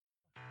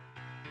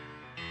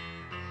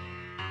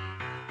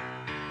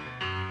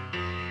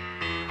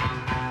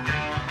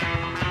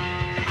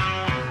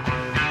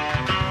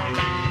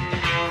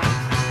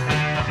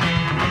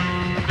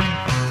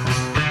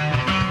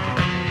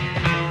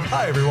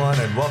Hi, everyone,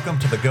 and welcome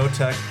to the Go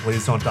Tech,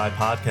 Please Don't Die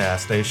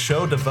podcast, a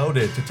show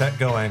devoted to tech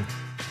going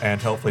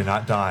and hopefully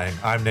not dying.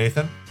 I'm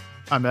Nathan.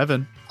 I'm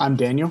Evan. I'm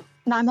Daniel.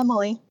 And I'm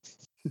Emily.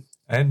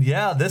 And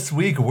yeah, this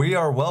week we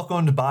are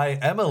welcomed by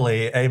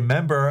Emily, a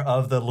member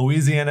of the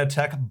Louisiana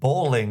Tech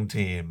bowling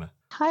team.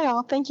 Hi,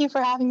 all. Thank you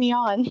for having me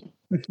on.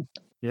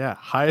 Yeah,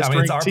 highest it's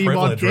ranked our team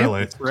on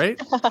privilege, campus,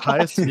 right?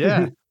 Highest,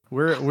 yeah.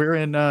 We're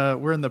in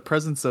the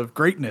presence of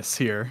greatness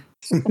here.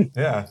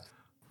 Yeah.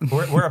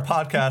 We're a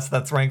podcast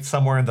that's ranked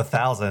somewhere in the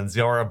thousands.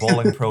 You're a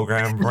bowling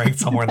program ranked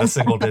somewhere in the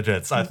single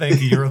digits. I think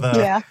you're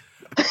the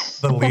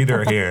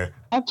leader here.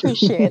 I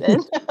appreciate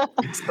it.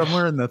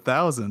 Somewhere in the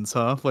thousands,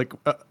 huh? Like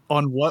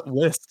on what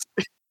list?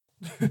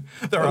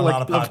 There are a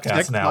lot of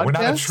podcasts now. We're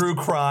not a true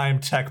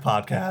crime tech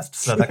podcast,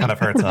 so that kind of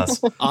hurts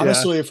us.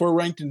 Honestly, if we're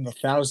ranked in the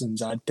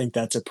thousands, I think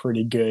that's a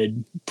pretty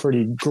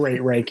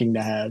great ranking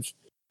to have.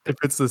 If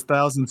it's the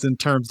thousands in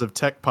terms of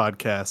tech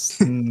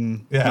podcasts,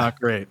 not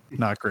great.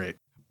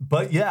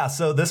 But yeah,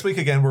 so this week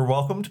again, we're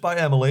welcomed by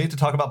Emily to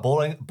talk about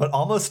bowling, but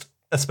almost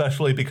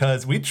especially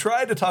because we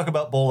tried to talk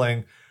about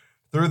bowling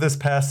through this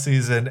past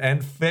season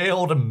and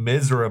failed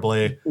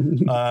miserably.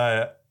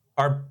 Our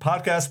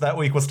podcast that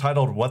week was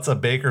titled What's a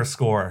Baker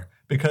Score?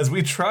 Because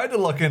we tried to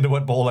look into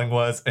what bowling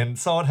was and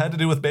saw it had to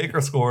do with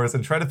Baker scores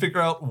and try to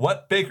figure out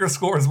what Baker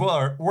scores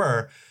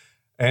were.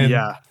 And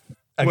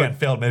again,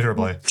 failed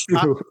miserably.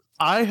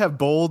 I have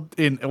bowled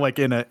in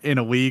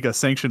a league, a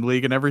sanctioned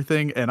league and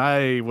everything, and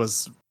I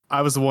was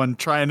the one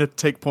trying to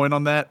take point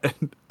on that,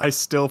 and I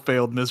still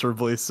failed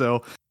miserably.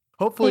 So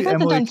hopefully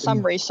Emily done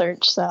some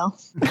research, so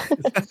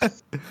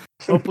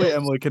hopefully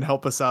Emily can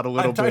help us out a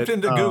little bit. I typed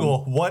into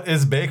Google, what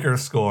is Baker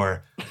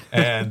score?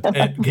 And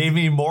it gave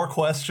me more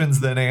questions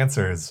than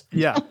answers.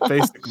 Yeah,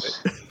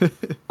 basically.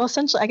 Well,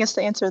 essentially, I guess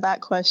to answer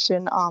that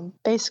question,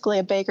 basically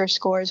a Baker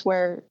score is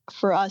where,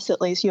 for us at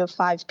least, you have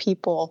 5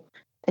 people,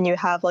 and you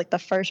have like the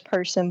first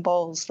person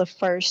bowls the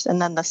first and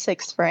then the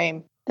 6th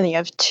frame. Then you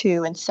have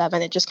 2 and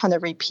 7. It just kind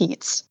of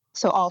repeats.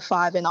 So all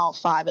 5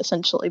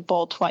 essentially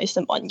bowl twice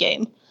in one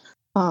game.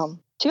 So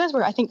you guys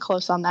were, I think,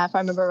 close on that, if I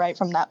remember right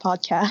from that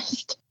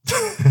podcast.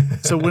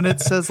 So when it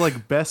says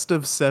like best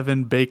of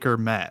 7 Baker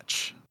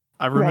match,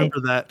 I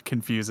remember that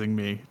confusing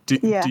me. Do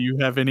you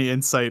have any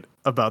insight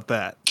about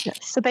that? Yeah.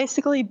 So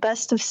basically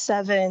best of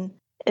 7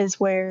 is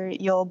where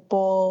you'll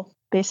bowl,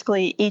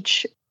 basically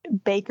each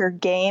Baker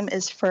game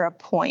is for a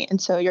point. And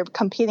so you're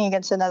competing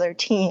against another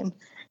team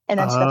in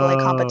NCAA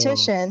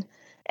competition.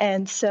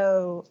 And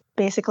so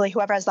basically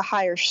whoever has the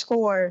higher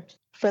score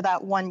for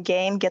that one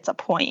game gets a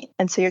point.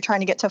 And so you're trying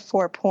to get to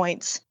 4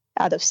 points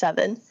out of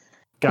 7.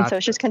 Gotcha. And so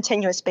it's just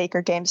continuous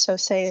Baker games. So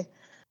say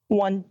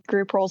one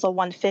group rolls a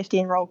 150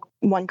 and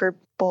one group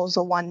bowls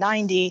a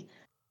 190.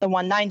 The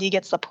 190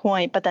 gets the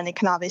point, but then it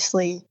can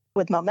obviously,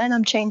 with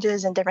momentum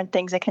changes and different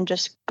things, it can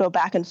just go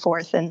back and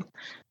forth. And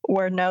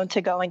we're known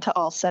to going to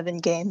all 7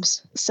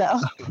 games. So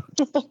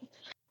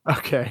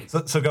okay.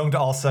 So going to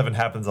all 7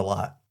 happens a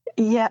lot.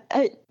 Yeah,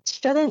 it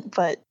shouldn't,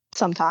 but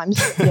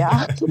sometimes,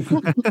 yeah.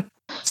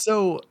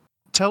 So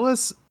tell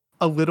us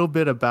a little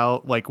bit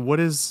about like what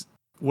has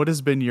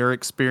been your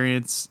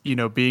experience,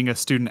 being a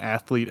student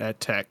athlete at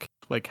Tech?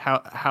 Like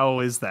how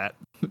is that?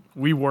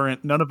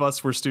 None of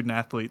us were student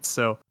athletes,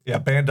 so yeah,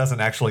 band doesn't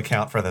actually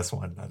count for this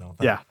one, I don't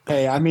think. Yeah.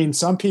 Hey, I mean,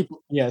 some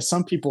people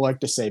like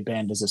to say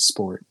band is a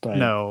sport, but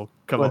no,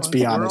 let's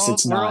be honest,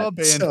 it's not. We're all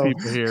band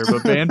people here,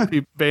 but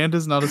band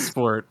is not a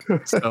sport.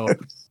 So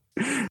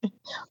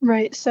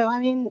right. So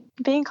I mean,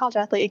 being a college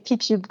athlete, it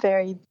keeps you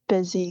very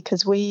busy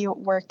because we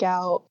work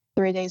out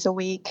 3 days a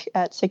week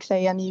at 6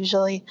 a.m.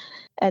 usually,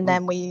 and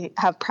then we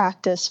have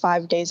practice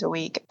 5 days a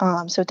week.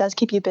 So it does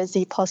keep you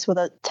busy. Plus, with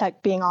a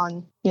Tech being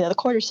on, the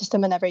quarter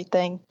system and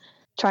everything,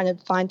 trying to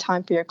find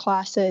time for your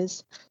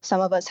classes.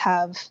 Some of us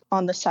have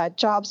on the side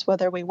jobs,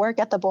 whether we work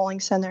at the bowling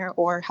center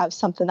or have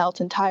something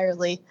else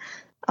entirely.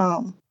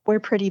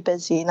 We're pretty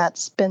busy, and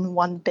that's been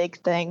one big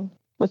thing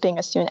with being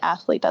a student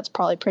athlete. That's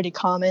probably pretty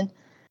common.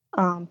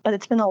 But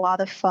it's been a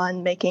lot of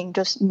fun making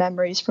just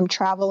memories from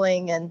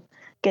traveling and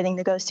getting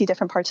to go see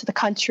different parts of the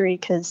country,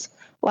 because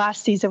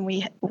last season we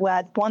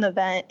had one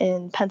event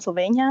in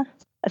Pennsylvania.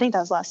 I think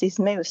that was last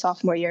season, maybe it was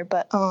sophomore year,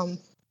 but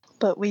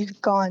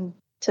we've gone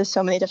to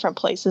so many different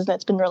places, and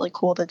it's been really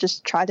cool to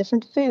just try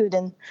different food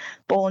and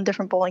bowl in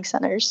different bowling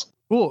centers.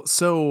 Cool.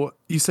 So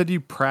you said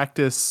you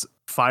practice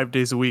 5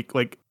 days a week.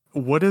 Like,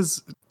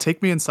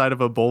 take me inside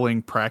of a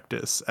bowling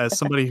practice as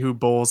somebody who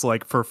bowls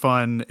like for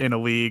fun in a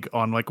league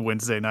on like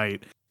Wednesday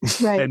night.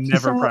 Right. And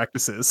never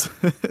practices.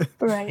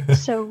 Right.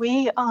 So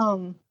we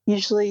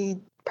usually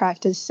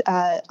practice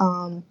at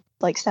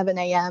like 7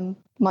 a.m.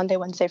 Monday,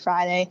 Wednesday,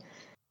 Friday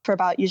for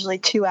about usually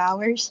 2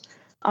 hours.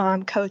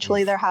 Coach will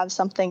either have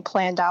something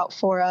planned out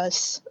for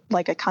us,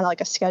 like a kind of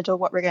like a schedule,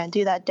 what we're going to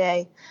do that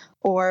day,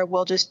 or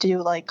we'll just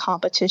do like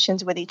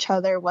competitions with each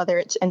other, whether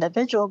it's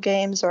individual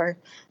games or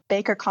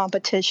Baker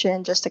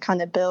competition, just to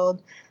kind of build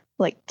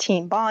like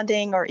team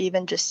bonding or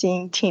even just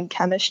seeing team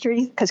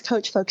chemistry, because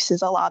coach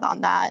focuses a lot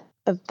on that,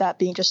 of that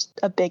being just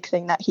a big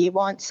thing that he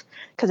wants.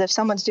 Because if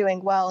someone's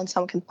doing well and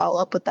someone can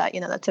follow up with that,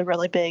 that's a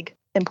really big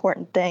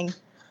important thing.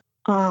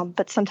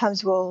 But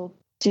sometimes we'll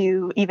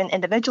do even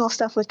individual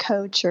stuff with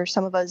coach, or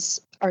some of us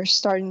are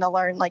starting to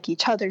learn like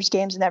each other's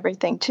games and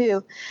everything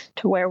too,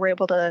 to where we're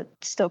able to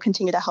still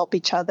continue to help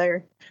each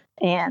other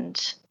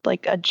and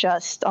like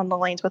adjust on the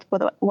lanes with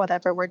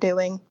whatever we're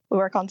doing. We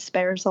work on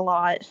spares a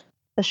lot.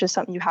 That's just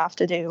something you have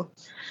to do.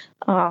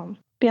 Yeah,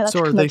 that's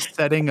so are they kind of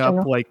setting up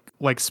general.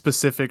 like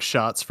specific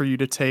shots for you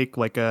to take,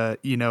 like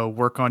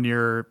work on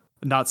your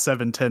not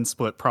 7-10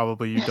 split?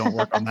 Probably you don't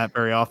work on that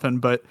very often,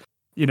 but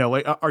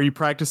like are you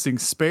practicing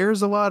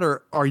spares a lot,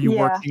 or are you Yeah,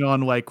 working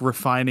on like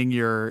refining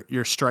your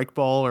strike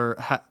ball, or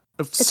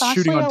it's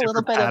shooting honestly on a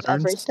little different bit of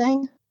patterns?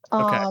 everything.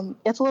 Okay.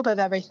 It's a little bit of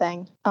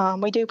everything.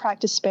 We do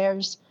practice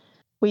spares.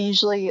 We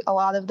usually, a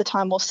lot of the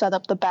time, we'll set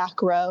up the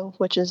back row,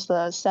 which is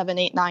the 7,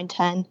 8, 9,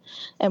 10,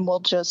 and we'll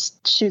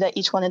just shoot at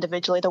each one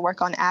individually to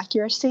work on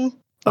accuracy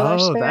with our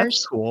Oh, that's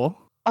spares. cool.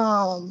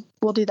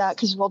 We'll do that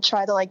because we'll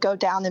try to like go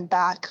down and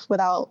back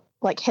without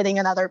like hitting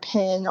another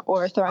pin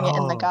or throwing it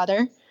in the Oh,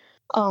 gutter.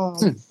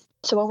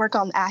 So we'll work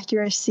on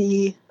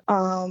accuracy.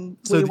 so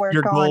We your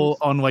work on goal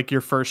on like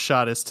your first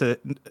shot is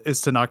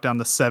to knock down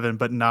the 7,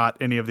 but not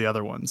any of the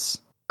other ones.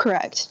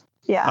 correct.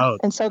 Yeah. Oh,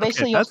 And so okay,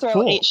 basically you'll that's throw 8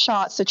 cool.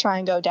 shots to try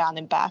and go down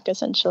and back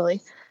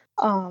essentially.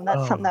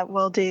 That's something Oh, that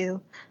we'll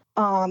do.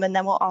 And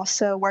then we'll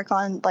also work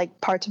on like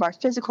parts of our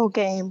physical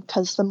game,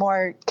 because the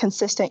more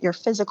consistent your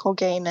physical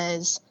game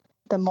is,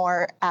 the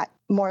more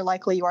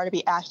likely you are to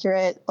be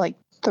accurate, like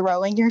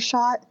throwing your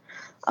shot.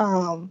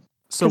 so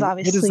Because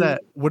obviously,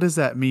 what does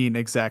that mean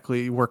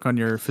exactly? Work on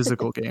your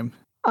physical game.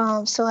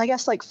 so I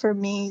guess like for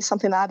me,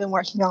 something that I've been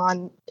working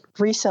on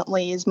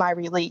recently is my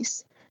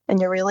release, and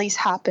your release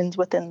happens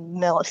within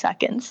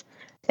milliseconds.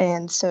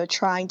 And so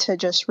trying to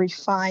just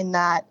refine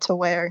that to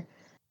where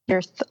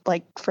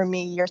like for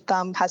me, your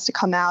thumb has to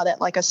come out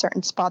at like a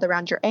certain spot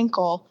around your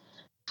ankle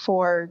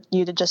for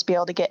you to just be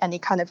able to get any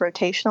kind of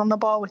rotation on the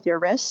ball with your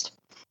wrist.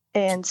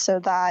 And so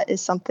that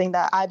is something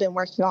that I've been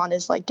working on,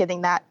 is like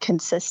getting that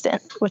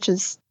consistent, which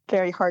is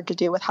very hard to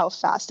do with how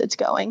fast it's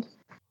going,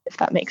 if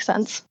that makes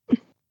sense.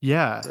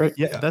 Yeah, Great.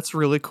 yeah, that's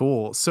really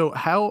cool. So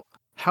how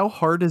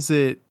hard is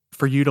it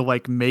for you to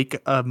like make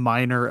a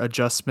minor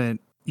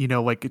adjustment,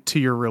 like to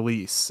your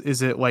release?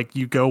 Is it like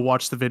you go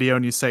watch the video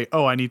and you say,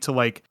 "Oh, I need to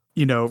like,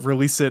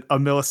 release it a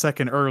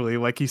millisecond early,"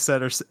 like you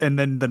said, and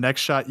then the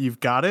next shot you've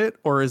got it?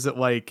 Or is it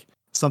like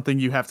something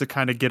you have to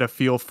kind of get a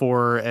feel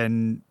for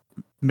and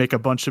make a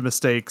bunch of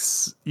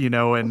mistakes,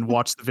 and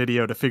watch the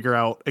video to figure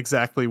out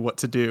exactly what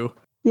to do?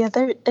 Yeah,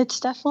 it's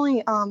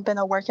definitely been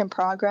a work in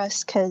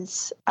progress,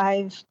 because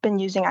I've been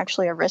using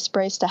actually a wrist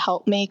brace to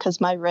help me,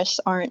 because my wrists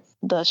aren't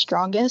the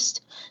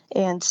strongest.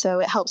 And so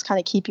it helps kind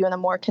of keep you in a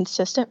more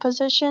consistent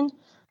position.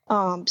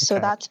 So Okay.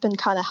 that's been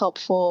kind of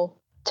helpful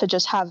to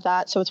just have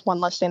that. So it's one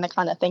less thing to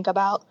kind of think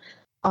about.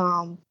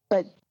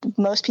 But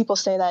most people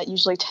say that it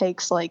usually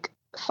takes like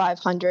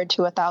 500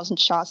 to 1,000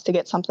 shots to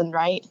get something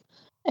right.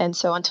 And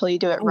so until you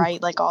do it Ooh.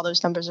 right, like all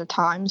those numbers are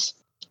times,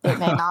 it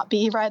may not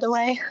be right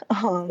away.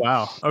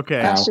 Wow.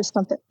 Okay. That's Wow. just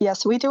something. Yeah,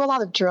 so we do a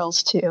lot of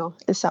drills too,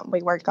 is something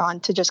we work on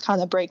to just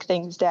kind of break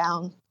things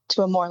down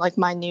to a more like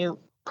minute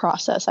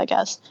process, I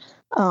guess.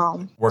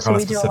 Work So on a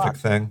we do a specific lot.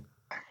 thing.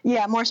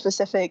 Yeah, more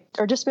specific,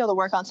 or just be able to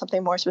work on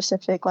something more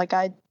specific. Like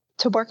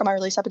to work on my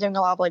release, I've been doing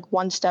a lot of like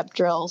 1-step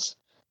drills.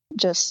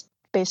 Just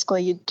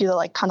basically you do the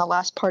like kind of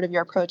last part of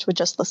your approach with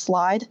just the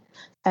slide.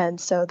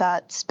 And so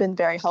that's been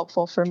very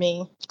helpful for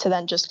me to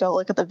then just go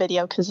look at the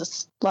video, because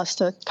it's less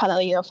to kind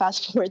of,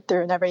 fast forward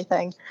through and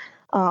everything.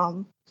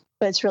 But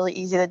it's really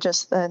easy to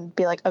just then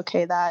be like,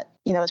 okay, that,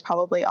 is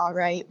probably all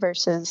right,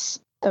 versus,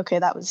 okay,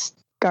 that was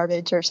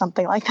garbage or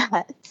something like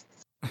that.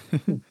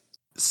 Yeah,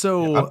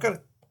 So I'm kind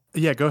of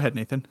yeah, go ahead,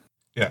 Nathan.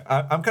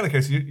 I'm kind of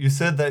curious. You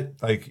said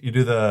that like you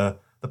do the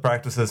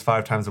practices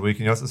 5 times a week,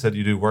 and you also said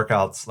you do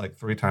workouts like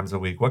 3 times a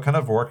week. What kind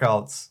of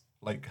workouts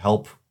like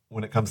help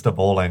when it comes to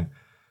bowling?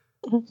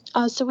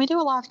 So we do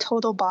a lot of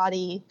total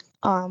body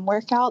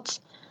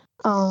workouts,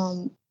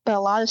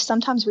 but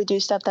sometimes we do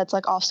stuff that's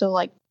like also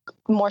like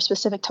more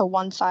specific to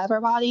one side of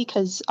our body,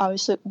 because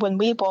obviously when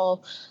we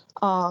bowl,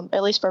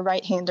 at least for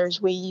right-handers,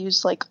 we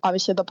use like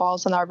obviously the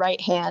ball's in our right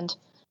hand,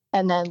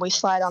 and then we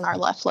slide on our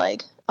left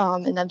leg.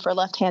 And then for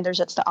left-handers,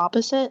 it's the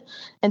opposite.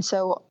 And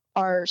so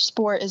our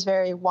sport is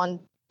very one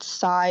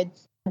side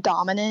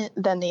dominant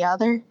than the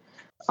other.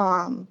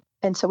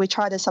 And so we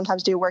try to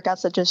sometimes do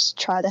workouts that just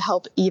try to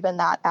help even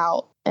that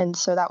out. And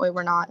so that way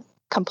we're not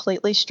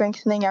completely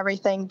strengthening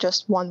everything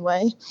just one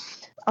way.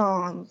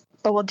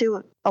 But we'll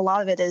do a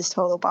lot of it is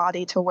total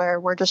body, to where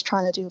we're just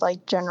trying to do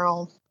like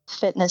general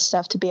fitness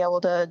stuff to be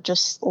able to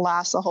just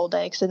last the whole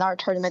day. Because in our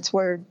tournaments,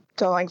 we're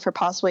going for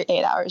possibly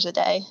 8 hours a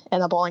day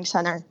in a bowling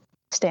center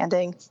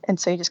standing. And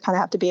so you just kind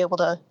of have to be able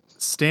to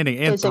Standing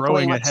and physically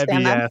throwing a withstand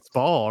heavy them. ass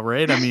ball,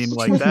 right? I mean,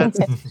 like that's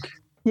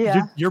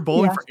Yeah. you're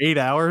bowling Yeah. for 8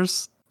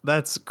 hours.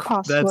 That's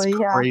Possibly,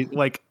 yeah. great.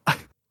 Like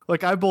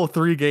I bowl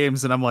 3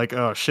 games and I'm like,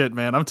 oh shit,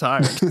 man, I'm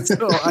tired.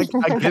 So I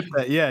get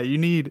that. Yeah, you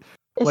need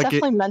It's like it.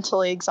 definitely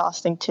mentally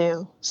exhausting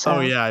too. So Oh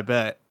yeah, I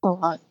bet. a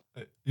lot.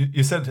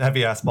 You said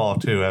heavy ass ball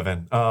too,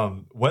 Evan.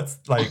 What's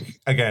like,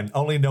 again,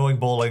 only knowing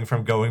bowling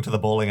from going to the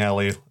bowling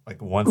alley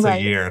like once a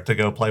year to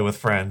go play with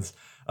friends.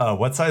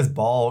 What size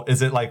ball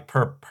is it? Like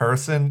per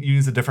person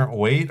use a different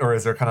weight, or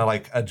is there kind of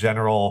like a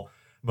general?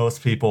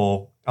 Most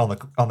people on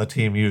the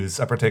team use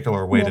a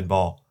particular weighted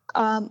ball.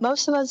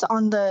 Most of us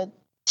on the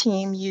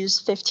team use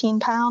 15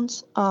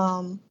 pounds.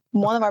 A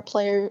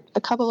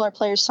couple of our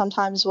players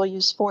sometimes will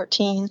use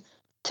 14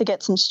 to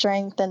get some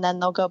strength, and then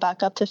they'll go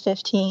back up to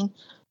 15.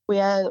 We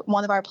had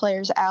one of our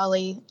players,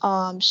 Allie.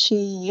 She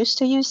used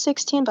to use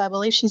 16, but I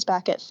believe she's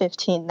back at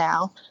 15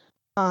 now.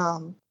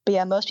 But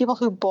yeah, most people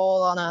who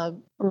bowl on a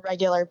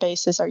regular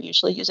basis are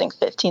usually using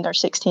 15 or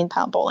 16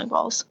 pound bowling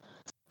balls.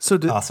 So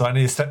I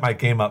need to step my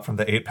game up from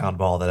the 8-pound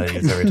ball that I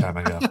use every time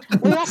I go.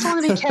 We also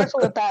want to be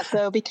careful with that,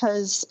 though,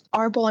 because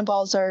our bowling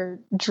balls are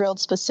drilled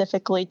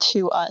specifically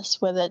to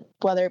us, whether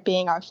it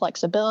being our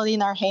flexibility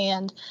in our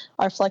hand,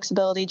 our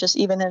flexibility just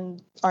even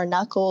in our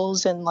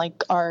knuckles and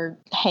like our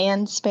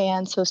hand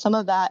span. So some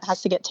of that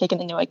has to get taken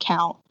into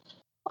account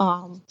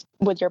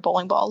with your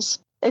bowling balls.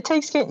 It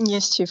takes getting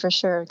used to, for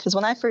sure, because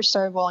when I first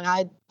started bowling,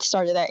 I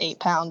started at 8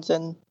 pounds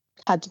and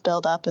had to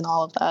build up and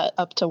all of that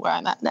up to where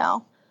I'm at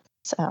now.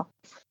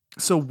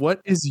 So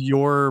what is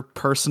your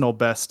personal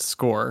best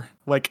score?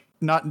 Like,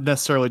 not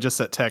necessarily just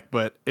at Tech,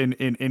 but in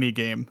any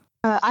game.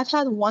 I've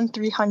had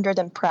 1-300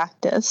 in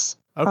practice.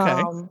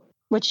 Okay.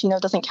 Which,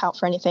 doesn't count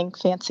for anything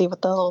fancy with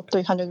the little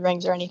 300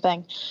 rings or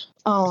anything.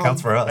 It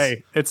counts for us.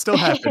 Hey, it still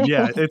happened.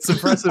 Yeah, it's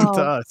impressive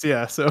to us.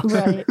 Yeah, so.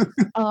 Right.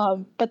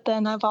 But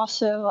then I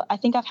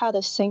think I've had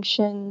a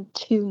sanction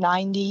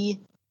 290,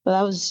 but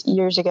that was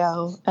years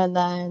ago. And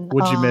then...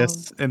 What'd you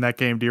miss in that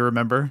game? Do you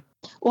remember?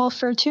 Well,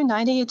 for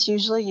 290, it's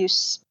usually you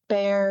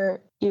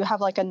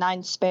have like a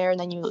 9 spare and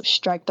then you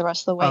strike the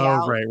rest of the way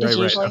out. Right, is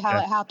usually okay. how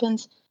it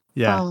happens.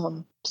 Yeah.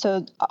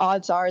 So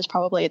odds are is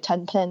probably a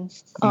 10 pin.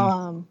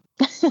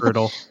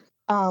 Brutal.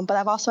 But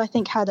I've also, I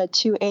think, had a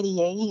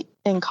 288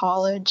 in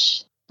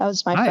college. That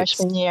was my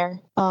freshman year.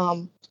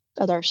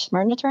 At our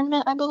Smyrna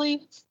tournament, I believe.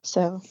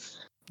 So.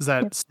 Is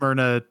that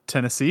Smyrna,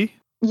 Tennessee?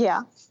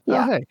 Yeah.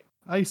 Oh, hey,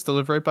 I used to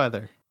live right by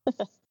there.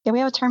 Yeah, we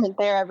have a tournament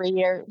there every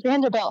year.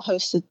 Vanderbilt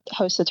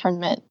hosts a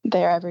tournament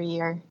there every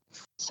year.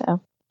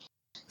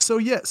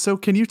 So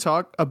can you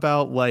talk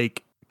about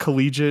like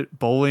collegiate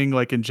bowling,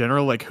 like in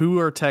general? Like, who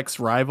are Tech's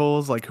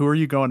rivals? Like, who are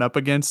you going up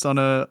against on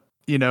a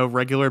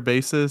regular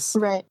basis?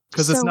 Right.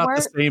 Because it's not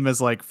the same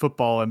as like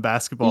football and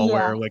basketball,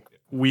 where like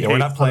we're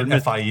not playing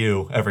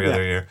FIU every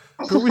other year.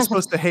 Who are we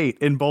supposed to hate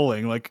in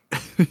bowling? Like,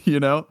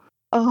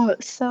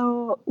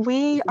 So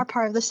we are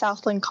part of the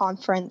Southland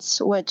Conference,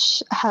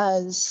 which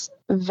has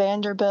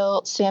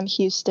Vanderbilt, Sam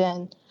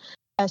Houston,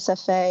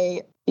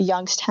 SFA,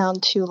 Youngstown,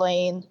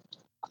 Tulane,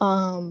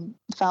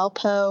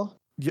 Valpo.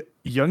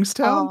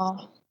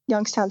 Youngstown?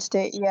 Youngstown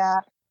State, yeah.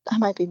 I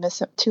might be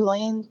missing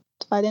Tulane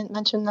if I didn't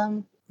mention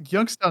them.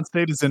 Youngstown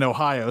State is in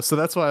Ohio, so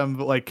that's why I'm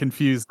like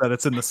confused that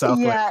it's in the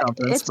Southland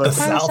Conference. It's the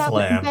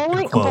Southland.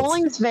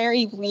 Bowling's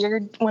very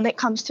weird when it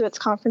comes to its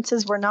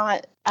conferences. We're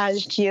not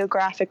as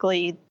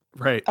geographically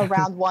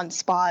around one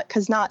spot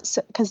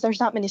because there's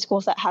not many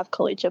schools that have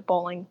collegiate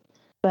bowling.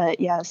 But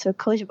yeah, so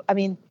collegiate. I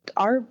mean,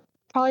 our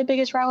probably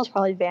biggest rival is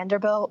probably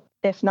Vanderbilt,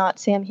 if not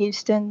Sam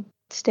Houston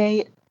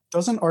State.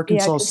 Doesn't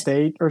Arkansas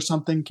State or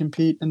something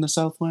compete in the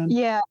Southland?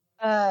 Yeah.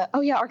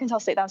 Arkansas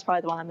State. That was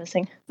probably the one I'm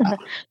missing.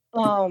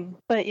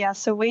 But yeah,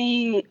 so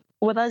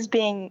with us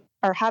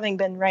having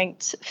been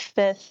ranked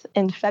 5th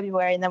in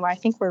February, and then I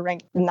think we're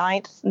ranked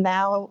 9th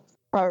now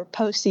for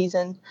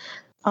postseason.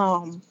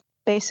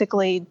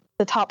 Basically,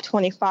 the top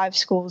 25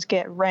 schools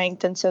get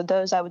ranked, and so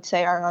those I would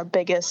say are our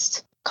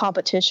biggest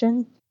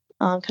competition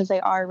because they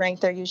are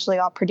ranked. They're usually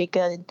all pretty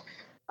good.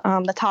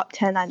 The top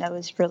 10 I know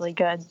is really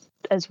good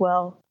as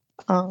well.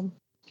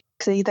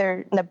 So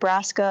either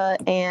Nebraska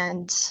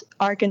and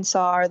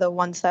Arkansas are the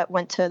ones that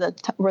went to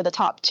were the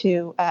top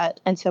 2 at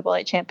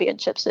NCAA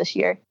championships this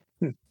year.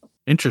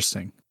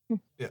 Interesting.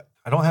 Yeah,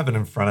 I don't have it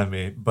in front of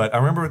me, but I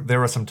remember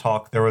there was some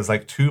talk. There was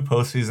like 2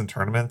 postseason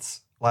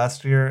tournaments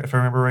last year, if I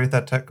remember right,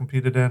 that Tech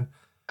competed in.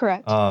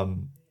 Correct.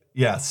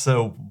 Yeah.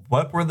 So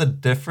what were the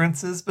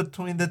differences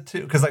between the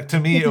two? Because like to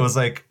me, it was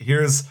like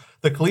here's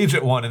the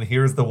collegiate one and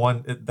here's the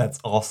one that's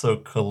also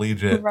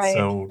collegiate. Right.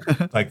 So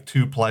like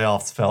 2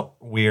 playoffs felt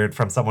weird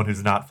from someone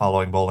who's not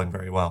following bowling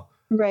very well.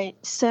 Right.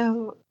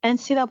 So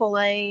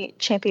NCAA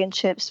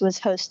championships was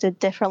hosted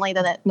differently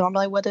than it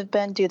normally would have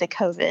been due to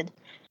COVID.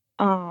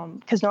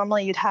 Because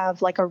normally you'd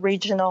have like a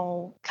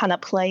regional kind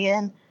of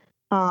play-in,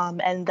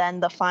 and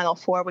then the Final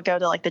Four would go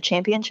to like the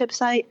championship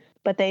site.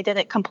 But they did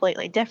it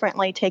completely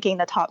differently, taking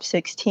the top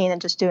 16 and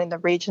just doing the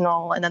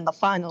regional and then the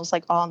finals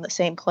like all in the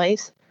same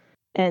place.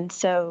 And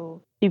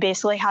so you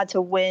basically had to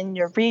win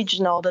your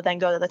regional to then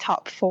go to the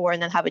top 4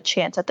 and then have a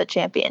chance at the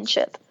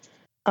championship.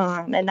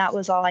 And that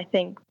was all, I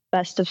think,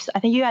 I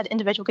think you had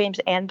individual games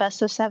and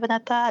best of 7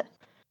 at that.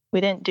 We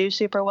didn't do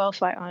super well,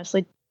 so I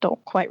honestly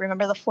don't quite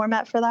remember the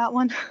format for that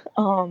one.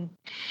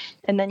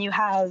 And then you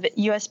have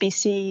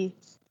USBC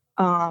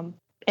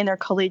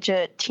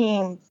intercollegiate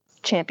team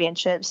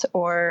championships,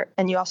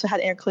 and you also had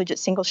intercollegiate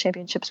singles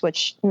championships,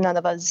 which none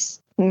of us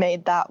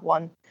made that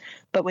one,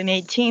 but we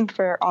made team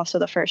for also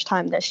the first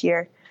time this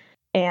year.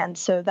 And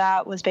so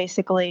that was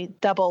basically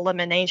double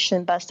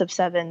elimination, best of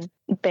 7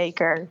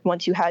 Baker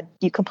once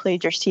you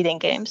completed your seeding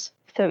games.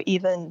 So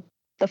even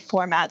the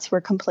formats were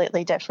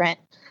completely different.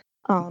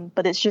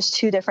 But it's just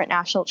 2 different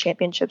national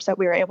championships that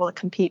we were able to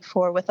compete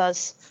for, with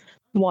us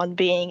one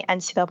being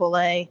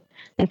NCAA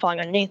and falling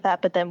underneath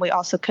that. But then we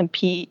also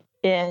compete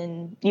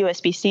in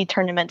USBC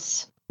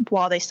tournaments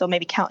while they still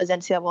maybe count as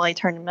NCAA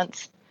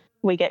tournaments.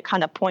 We get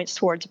kind of points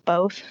towards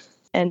both.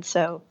 And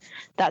so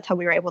that's how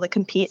we were able to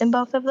compete in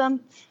both of them.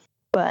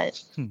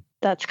 But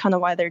that's kind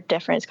of why they're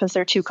different, because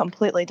they're 2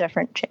 completely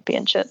different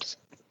championships.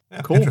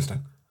 Yeah, cool.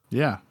 Interesting.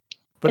 Yeah.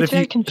 But it's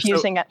very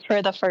confusing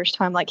for the first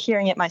time. Like,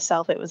 hearing it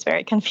myself, it was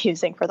very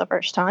confusing for the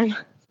first time.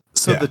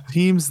 So the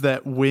teams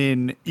that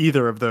win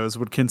either of those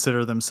would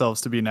consider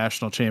themselves to be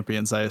national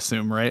champions, I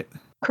assume, right?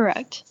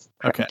 Correct.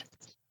 Okay.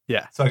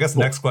 Yeah. So I guess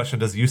next question,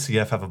 does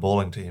UCF have a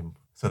bowling team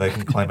so they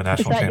can claim a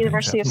national championship?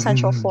 University of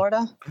Central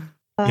Florida?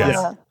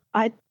 Yes.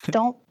 I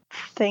don't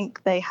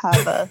think they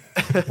have a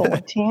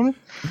bowling team.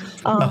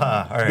 All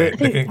right.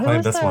 They can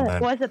claim this one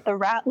then. Was it the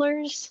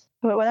Rattlers?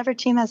 Whatever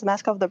team has the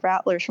mascot of the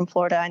Rattlers from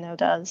Florida, I know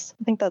does.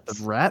 I think that's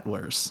the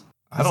Rattlers.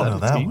 I don't know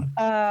that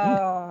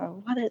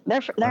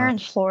one. They're in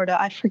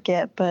Florida. I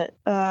forget, but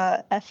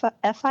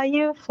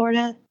FIU,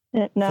 Florida.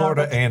 No,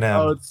 Florida A&M.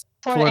 Oh, it's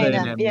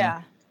Florida A&M.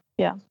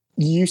 Yeah.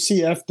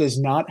 UCF does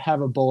not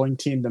have a bowling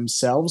team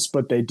themselves,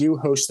 but they do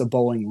host a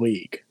bowling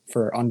league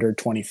for under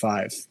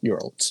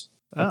 25-year-olds.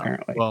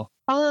 Apparently, well,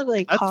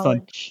 probably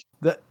college.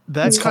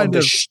 That's kind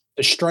of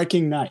the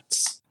Striking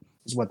Knights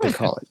is what they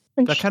call it.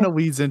 That kind of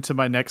leads into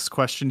my next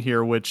question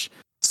here, which,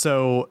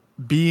 so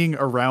being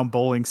around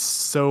bowling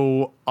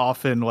so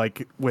often,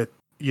 like with,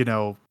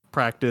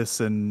 practice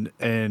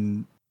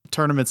and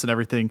tournaments and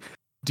everything,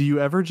 do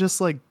you ever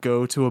just like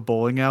go to a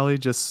bowling alley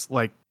just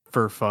like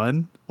for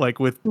fun, like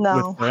with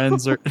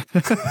friends or?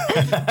 It's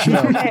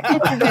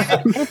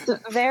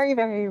very,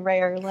 very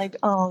rare. Like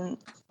the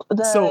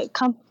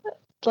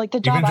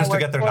job I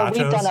work for,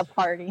 we've done a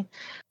party.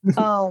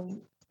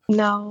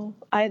 No,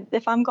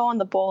 if I'm going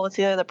to bowl, it's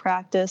either the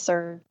practice,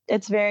 or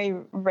it's very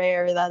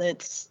rare that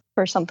it's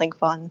for something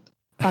fun.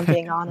 If I'm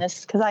being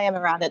honest, because I am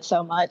around it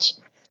so much.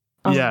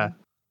 Yeah,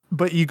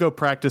 but you go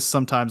practice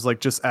sometimes, like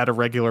just at a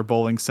regular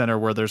bowling center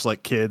where there's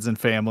like kids and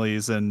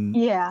families and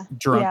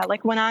drunk,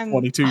 like when I'm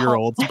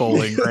 22-year-olds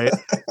bowling, right?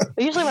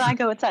 Usually when I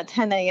go, it's at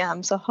 10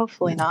 a.m. So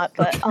hopefully not.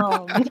 But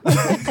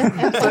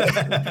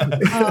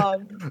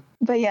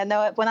but yeah,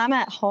 no. When I'm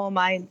at home,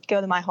 I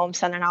go to my home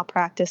center and I'll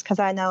practice, because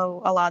I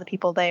know a lot of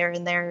people there,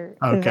 and they're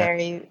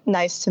very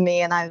nice to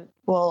me, and I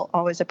will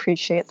always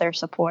appreciate their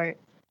support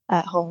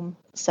at home.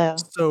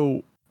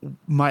 So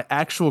my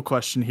actual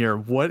question here,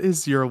 what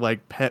is your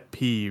like pet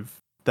peeve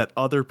that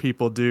other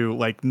people do,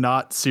 like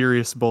not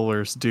serious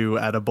bowlers do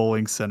at a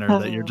bowling center,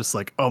 that you're just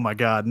like, oh my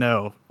God,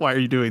 no, why are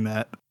you doing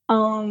that?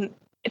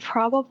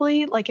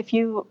 Probably like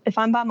if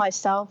I'm by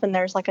myself and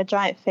there's like a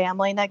giant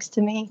family next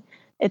to me,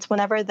 it's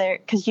whenever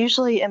because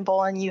usually in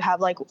bowling you have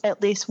like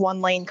at least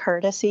 1 lane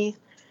courtesy,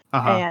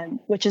 and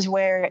which is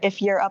where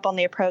if you're up on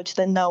the approach,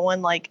 then no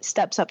one like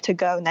steps up to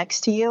go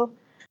next to you.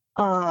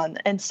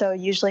 And so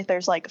usually if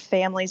there's like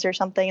families or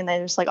something, and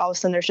there's like all of a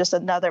sudden there's just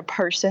another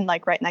person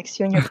like right next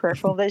to you in your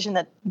peripheral vision,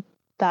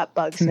 that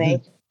bugs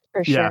me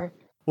for sure.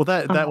 Well,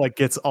 that like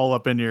gets all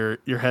up in your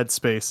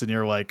headspace, and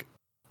you're like,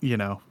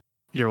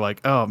 you're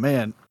like, oh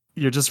man,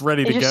 you're just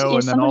ready to go,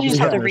 and then all of a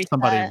sudden there's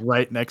somebody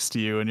right next to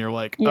you, and you're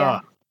like,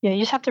 yeah, you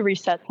just have to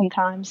reset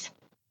sometimes.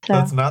 So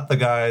it's not the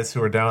guys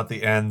who are down at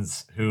the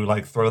ends who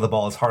like throw the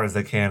ball as hard as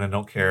they can and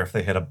don't care if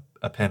they hit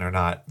a pin or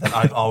not, that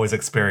I've always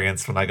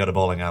experienced when I go to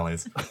bowling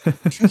alleys.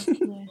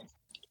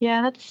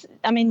 Yeah,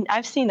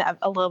 I've seen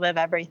a little bit of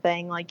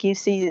everything. Like you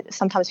see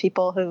sometimes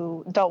people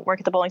who don't work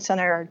at the bowling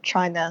center are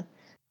trying to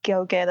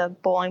go get a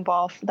bowling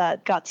ball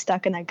that got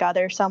stuck in a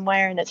gutter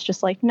somewhere, and it's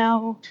just like,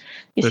 no.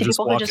 You see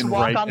people who just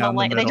walk on the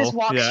lane. They just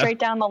walk straight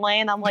down the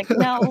lane. I'm like,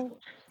 no,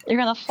 you're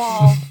gonna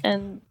fall.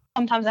 And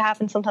sometimes it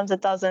happens, sometimes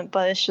it doesn't.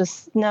 But it's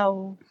just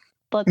no.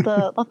 Let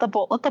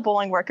the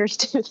bowling workers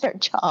do their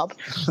job.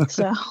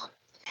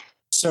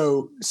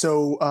 So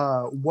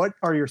what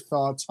are your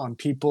thoughts on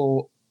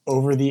people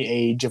over the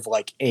age of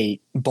like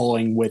 8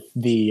 bowling with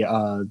the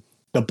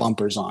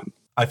bumpers on?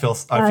 I feel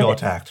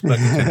attacked, but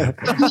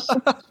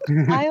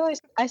continue.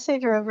 I say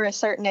if you're over a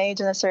certain age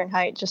and a certain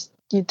height, just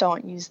you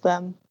don't use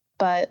them.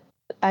 But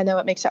I know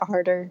it makes it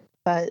harder,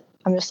 but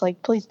I'm just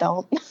like, please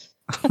don't.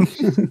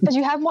 Because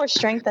you have more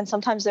strength, and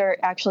sometimes they're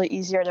actually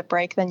easier to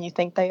break than you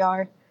think they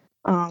are.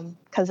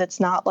 Because it's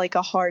not like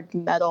a hard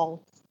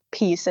metal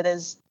piece. It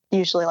is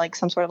usually like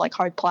some sort of like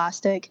hard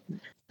plastic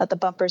that the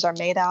bumpers are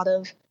made out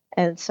of.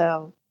 And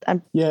so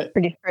I'm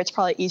pretty sure it's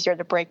probably easier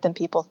to break than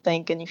people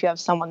think. And if you have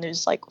someone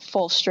who's like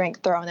full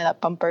strength throwing it at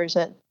bumpers,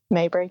 it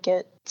may break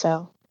it.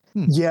 So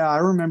yeah, I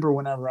remember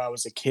whenever I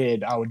was a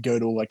kid, I would go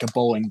to like a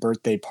bowling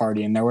birthday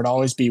party, and there would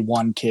always be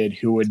one kid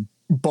who would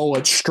bowl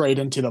it straight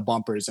into the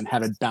bumpers and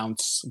have it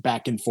bounce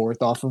back and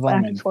forth off of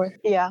them. Back and forth.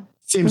 Yeah.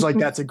 Seems like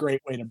that's a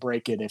great way to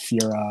break it if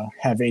you're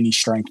have any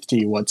strength to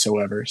you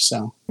whatsoever.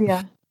 So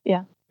Yeah.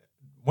 Yeah.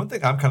 One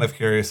thing I'm kind of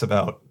curious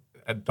about,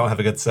 I don't have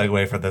a good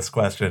segue for this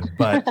question,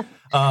 but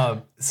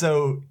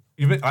so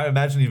I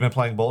imagine you've been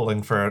playing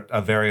bowling for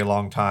a very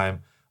long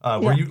time.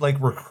 Were you like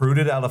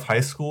recruited out of high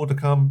school to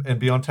come and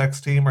be on Tech's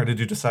team, or did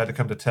you decide to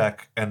come to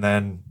Tech and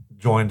then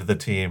joined the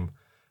team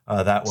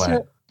that way?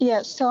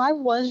 So I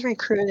was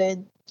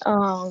recruited.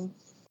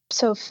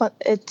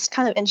 It's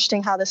kind of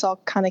interesting how this all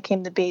kind of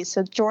came to be.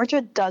 So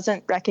Georgia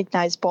doesn't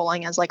recognize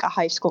bowling as like a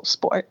high school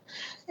sport,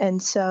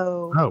 and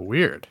so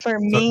weird. For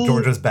me,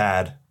 Georgia's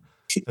bad.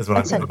 Is what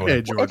I'm saying.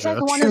 Okay, Georgia. It's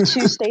like one of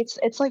two states.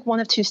 It's like one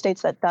of two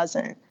states that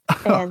doesn't,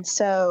 and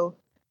so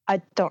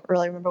I don't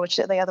really remember which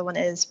the other one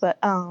is. But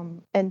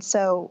and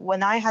so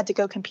when I had to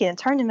go compete in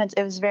tournaments,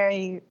 it was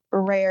very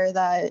rare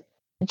that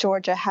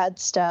Georgia had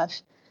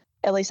stuff.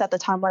 At least at the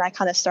time when I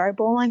kind of started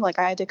bowling, like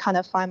I had to kind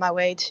of find my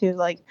way to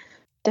like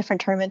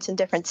different tournaments in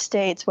different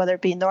states, whether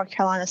it be North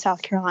Carolina,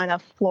 South Carolina,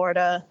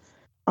 Florida,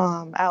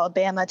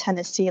 Alabama,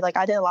 Tennessee. Like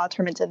I did a lot of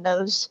tournaments in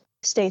those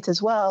states as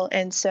well,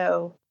 and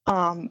so.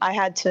 I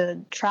had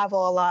to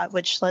travel a lot,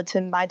 which led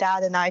to my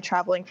dad and I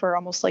traveling for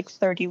almost like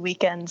 30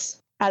 weekends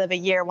out of a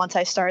year once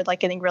I started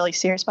like getting really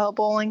serious about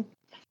bowling.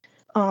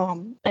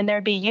 And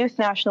there'd be youth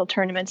national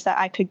tournaments that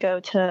I could go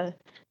to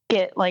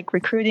get like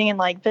recruiting and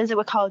like visit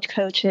with college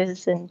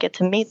coaches and get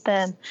to meet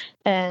them.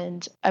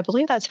 And I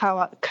believe that's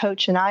how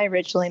Coach and I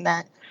originally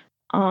met,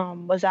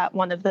 was at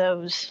one of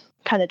those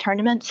kind of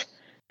tournaments.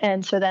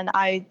 And so then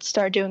I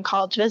started doing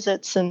college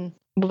visits and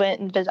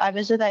went and I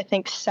visited, I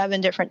think,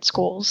 7 different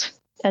schools.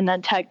 And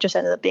then Tech just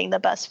ended up being the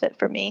best fit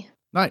for me.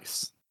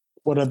 Nice.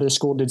 What other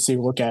school did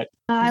you look at?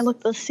 I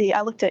looked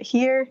at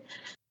here,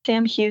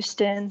 Sam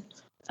Houston,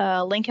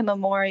 Lincoln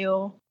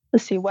Memorial,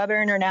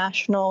 Weber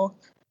International.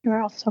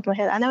 Where off the top of my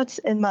head? I know it's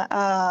in my,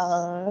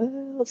 I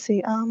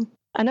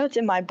know it's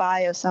in my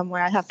bio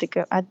somewhere. I'd have to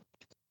go, I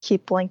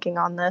keep blanking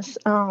on this.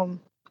 Let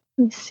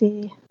me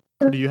see.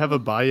 Do you have a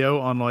bio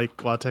on like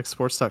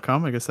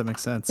LATechSports.com? I guess that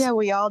makes sense. Yeah,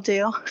 we all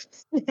do.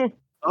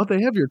 Oh,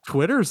 they have your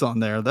Twitters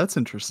on there. That's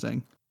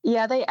interesting.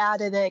 Yeah, they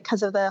added it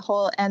because of the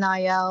whole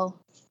NIL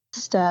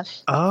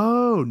stuff.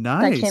 Oh,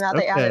 nice. That came out.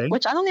 They added,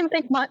 which I don't even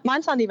think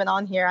mine's not even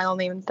on here. I don't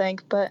even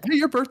think. But hey,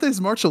 your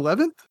birthday's March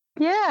 11th?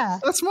 Yeah,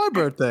 that's my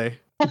birthday.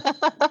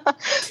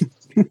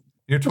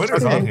 Your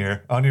Twitter's on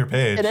here on your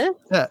page. It is.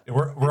 Yeah,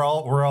 we're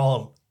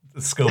all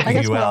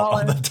scoping you out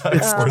on the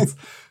Tech Sports.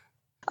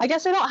 I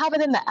guess I don't have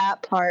it in the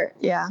app part.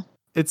 Yeah.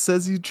 It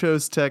says you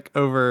chose Tech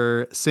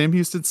over Sam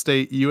Houston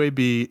State,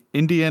 UAB,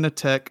 Indiana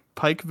Tech,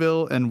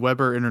 Pikeville, and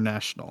Weber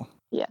International.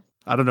 Yeah.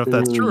 I don't know if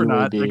that's true or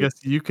not. I guess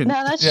you can.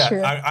 No, that's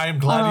true. I am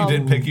glad you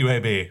didn't pick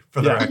UAB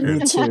for the record.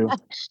 Me too. Well,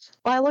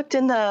 I looked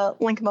in the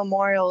Lincoln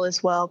Memorial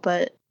as well,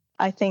 but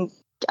I think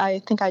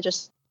I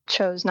just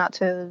chose not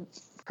to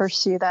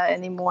pursue that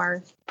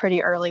anymore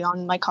pretty early on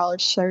in my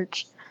college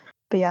search.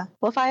 But yeah,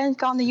 well, if I hadn't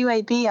gone to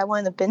UAB, I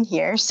wouldn't have been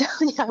here. So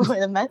yeah, I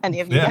wouldn't have met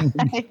any of you guys.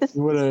 It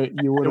would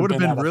have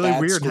been really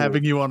weird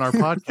having you on our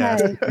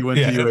podcast. If you went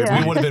to UAB.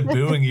 We would have been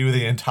booing you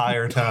the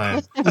entire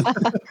time.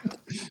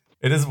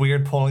 It is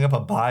weird pulling up a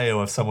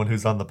bio of someone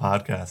who's on the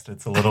podcast.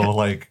 It's a little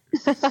like,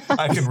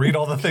 I can read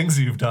all the things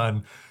you've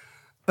done.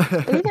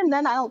 But even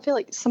then, I don't feel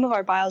like some of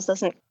our bios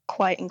doesn't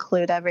quite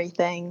include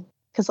everything.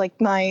 Because like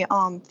my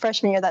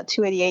freshman year, that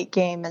 288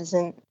 game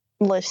isn't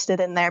listed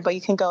in there, but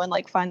you can go and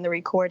like find the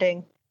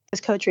recording.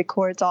 Because Coach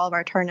records all of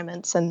our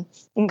tournaments, and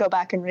you can go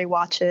back and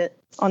rewatch it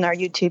on our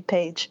YouTube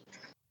page.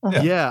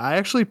 Yeah, I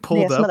actually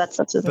pulled up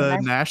the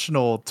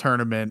national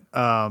tournament.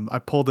 I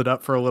pulled it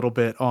up for a little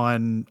bit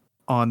on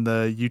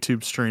the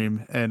YouTube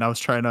stream, and I was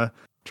trying to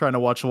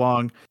watch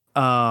along.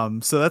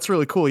 So that's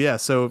really cool. Yeah.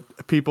 So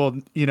people,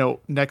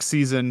 next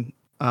season,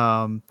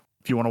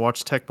 if you want to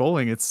watch Tech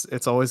Bowling,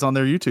 it's always on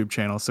their YouTube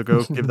channel. So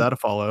go give that a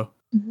follow.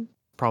 Mm-hmm.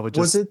 Probably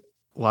just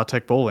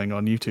LATech Bowling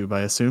on YouTube,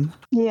 I assume.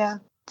 Yeah.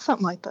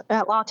 Something like that.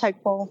 At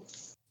LATech Bowl.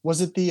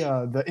 Was it the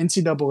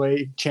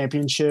NCAA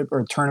championship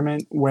or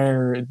tournament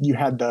where you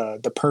had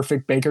the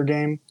perfect Baker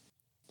game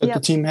that the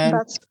team had?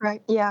 That's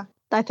correct. Yeah.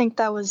 I think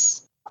that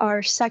was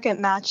our second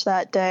match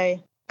that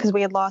day because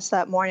we had lost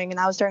that morning, and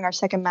that was during our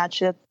second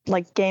match at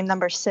like game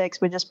number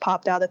 6. We just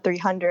popped out at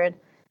 300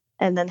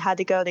 and then had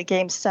to go to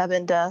game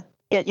 7 to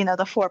get,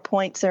 the 4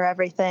 points or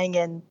everything,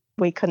 and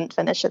we couldn't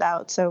finish it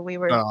out. So we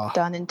were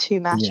done in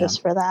 2 matches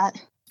for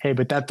that. Hey,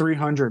 but that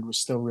 300 was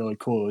still really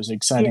cool. It was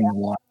exciting to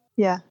watch.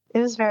 Yeah, it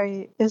was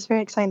very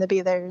exciting to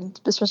be there,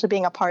 especially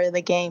being a part of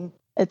the game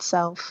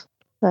itself.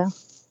 So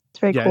it's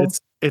very cool.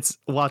 It's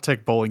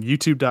LATech Bowling,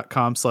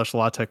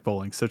 youtube.com/LATech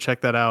Bowling. So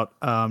check that out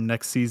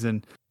next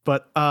season.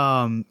 But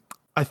I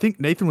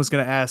think Nathan was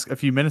going to ask a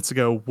few minutes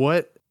ago,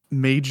 what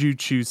made you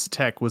choose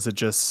Tech? Was it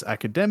just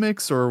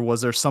academics, or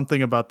was there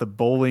something about the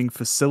bowling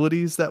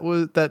facilities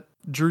that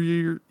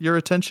drew your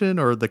attention,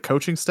 or the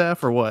coaching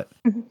staff, or what?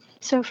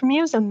 So for me,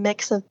 it was a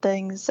mix of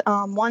things.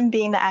 One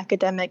being the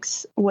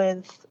academics,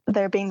 with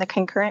there being the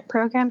concurrent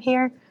program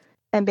here.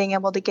 and being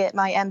able to get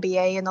my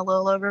MBA in a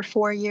little over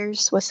 4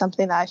 years was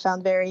something that I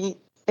found very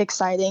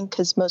exciting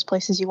because most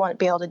places you wouldn't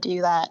be able to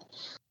do that.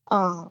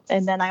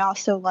 And then I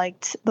also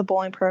liked the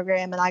bowling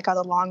program, and I got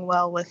along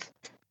well with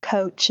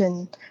coach,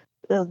 and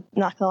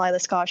not gonna lie, the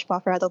scholarship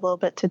offer had a little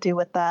bit to do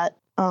with that.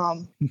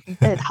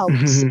 It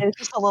helps. It was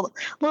just a little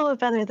bit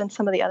better than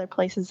some of the other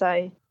places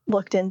I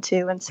looked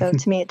into, and so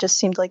to me, it just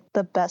seemed like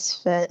the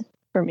best fit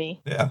for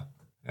me. Yeah.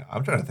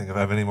 I'm trying to think if I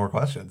have any more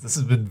questions. This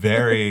has been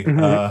very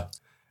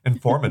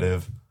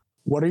informative.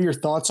 What are your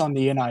thoughts on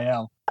the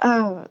NIL?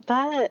 Oh,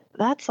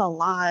 that's a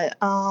lot.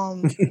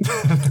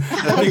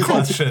 Any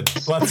question?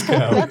 Let's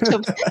go.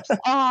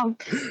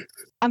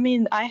 I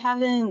mean,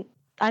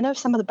 I know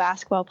some of the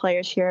basketball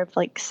players here have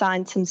like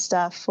signed some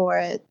stuff for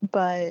it,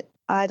 but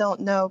I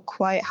don't know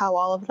quite how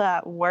all of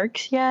that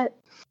works yet.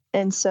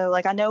 And so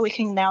like I know we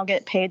can now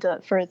get paid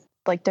for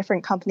like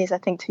different companies, I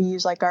think, to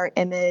use like our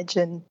image,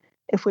 and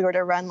if we were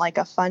to run like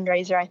a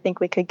fundraiser, I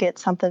think we could get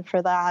something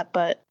for that,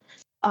 but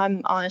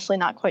I'm honestly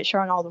not quite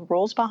sure on all the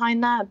rules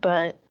behind that.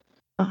 But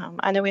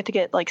I know we have to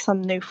get like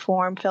some new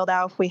form filled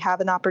out if we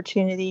have an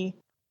opportunity,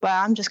 but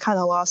I'm just kind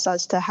of lost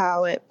as to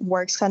how it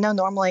works. I know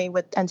normally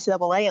with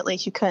NCAA, at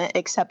least, you couldn't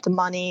accept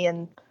money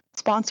and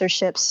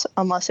sponsorships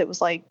unless it was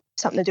like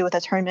something to do with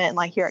a tournament and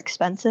like your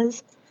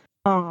expenses.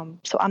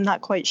 So I'm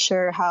not quite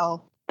sure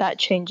how that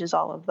changes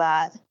all of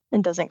that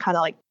and doesn't kind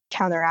of like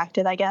counteract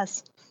it, I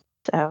guess.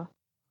 So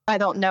I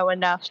don't know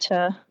enough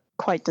to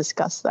quite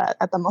discuss that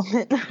at the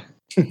moment.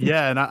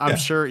 Yeah, and I'm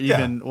sure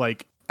even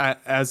like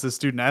as a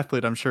student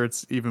athlete, I'm sure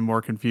it's even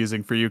more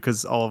confusing for you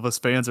because all of us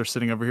fans are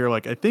sitting over here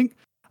like, I think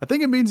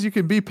it means you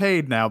can be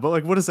paid now, but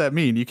like, what does that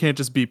mean? You can't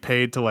just be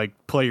paid to like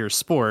play your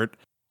sport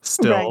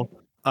still.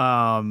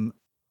 Right.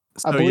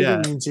 I believe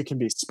it means you can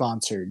be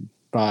sponsored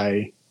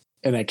by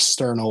an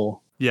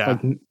external,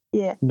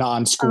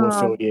 non-school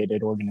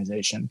affiliated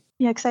organization.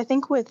 Yeah, because I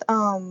think with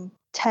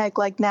tech,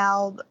 like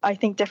now, I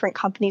think different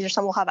companies or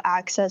some will have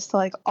access to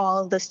like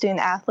all of the student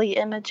athlete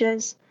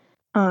images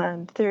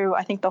through,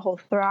 I think, the whole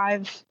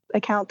Thrive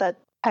account that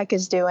Tech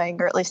is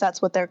doing, or at least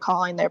that's what they're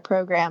calling their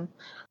program.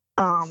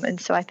 And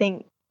so I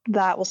think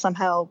that will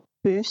somehow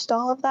boost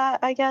all of that,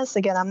 I guess.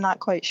 Again, I'm not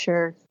quite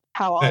sure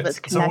how all of it's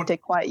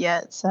connected quite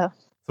yet. So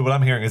what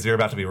I'm hearing is you're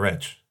about to be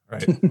rich,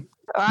 right?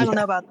 I don't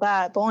know about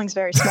that. Bowling's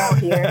very small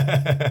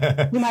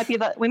here. we might be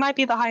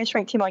the highest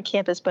ranked team on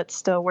campus, but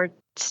still, we're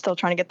still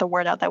trying to get the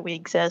word out that we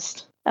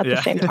exist at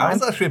the same time. I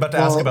was actually about to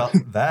ask about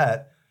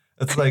that.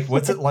 It's like,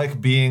 what's it like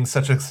being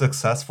such a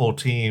successful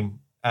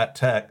team at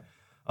Tech,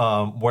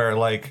 where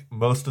like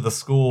most of the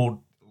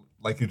school,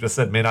 like you just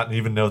said, may not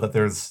even know that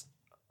there's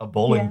a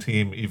bowling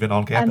team even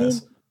on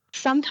campus? I mean,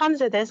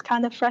 sometimes it is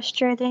kind of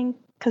frustrating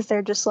because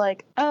they're just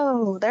like,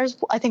 oh,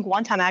 I think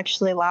one time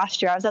actually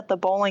last year I was at the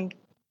bowling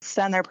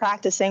center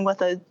practicing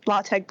with a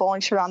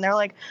LATechBOWL's shirt on. They're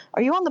like,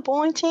 are you on the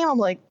bowling team? I'm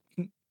like,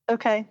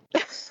 okay.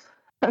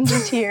 I'm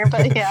just here.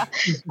 But yeah.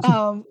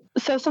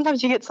 So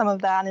sometimes you get some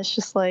of that and it's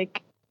just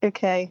like,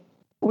 okay,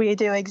 we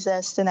do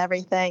exist and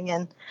everything.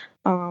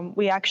 And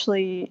we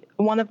actually,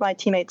 one of my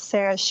teammates,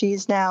 Sarah,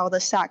 she's now the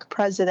SAC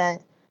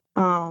president,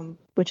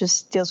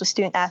 which deals with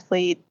student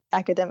athlete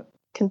academic.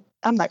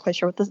 I'm not quite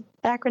sure what the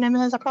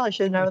acronym is. I probably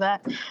should know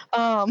that.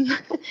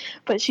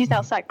 But she's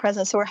now SAC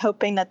president. So we're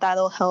hoping that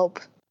that'll help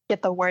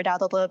get the word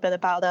out a little bit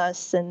about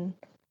us and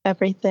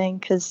everything,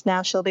 because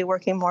now she'll be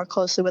working more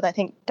closely with, I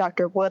think,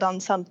 Dr. Wood on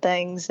some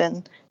things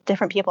and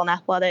different people in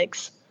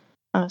athletics.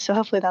 So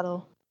hopefully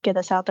that'll get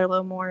us out there a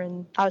little more.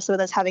 And obviously with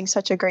us having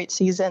such a great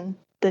season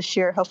this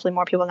year, hopefully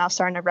more people now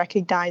starting to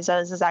recognize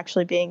us as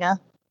actually being a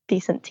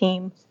decent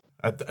team.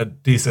 A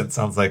decent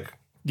sounds like...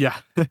 Yeah.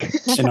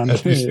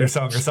 You're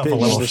selling yourself a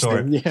little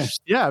short.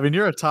 Yeah, I mean,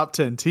 you're a top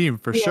 10 team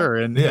for sure.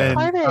 And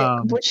part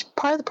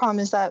of the problem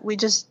is that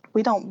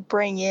we don't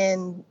bring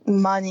in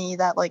money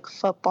that like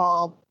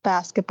football,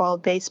 basketball,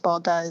 baseball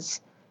does.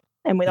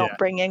 And we don't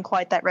bring in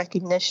quite that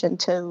recognition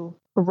to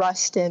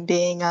Ruston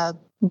being a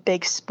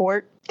big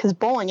sport, because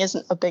bowling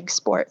isn't a big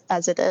sport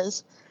as it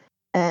is.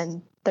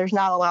 And there's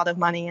not a lot of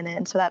money in it.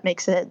 And so that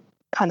makes it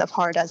kind of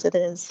hard as it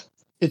is.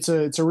 It's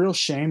a real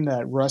shame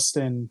that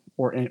Ruston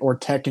or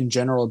Tech in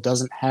general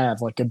doesn't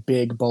have like a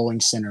big bowling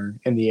center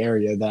in the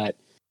area that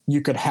you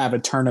could have a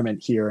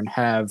tournament here and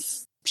have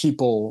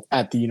people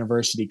at the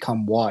university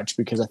come watch,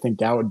 because I think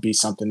that would be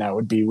something that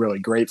would be really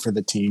great for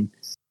the team,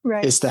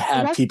 is to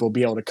have people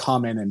be able to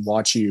come in and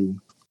watch you,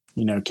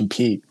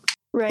 compete.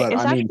 Right. But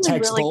it's I mean,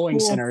 Tech's really bowling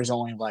cool. center is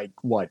only like,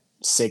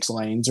 6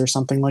 lanes or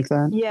something like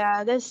that?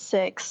 Yeah, it is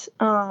 6.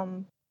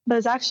 But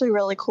it's actually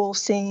really cool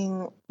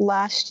seeing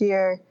last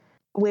year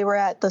we were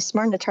at the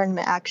Smyrna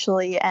tournament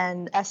actually,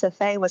 and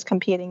SFA was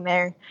competing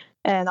there.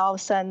 And all of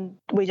a sudden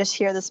we just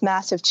hear this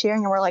massive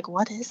cheering and we're like,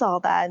 what is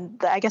all that?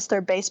 And I guess their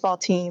baseball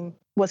team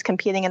was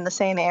competing in the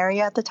same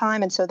area at the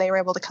time. And so they were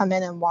able to come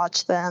in and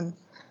watch them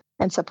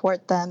and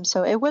support them.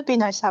 So it would be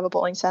nice to have a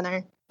bowling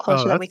center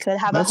closer that we could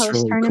have a host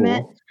really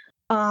tournament.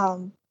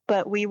 Cool.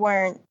 But we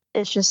weren't,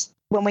 it's just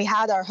when we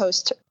had our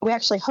host, we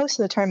actually hosted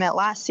the tournament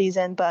last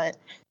season, but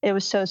it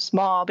was so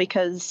small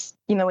because,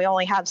 we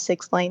only have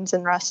 6 lanes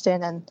in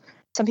Ruston, and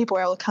some people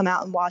were able to come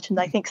out and watch. And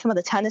I think some of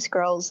the tennis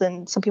girls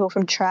and some people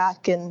from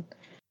track and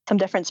some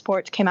different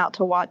sports came out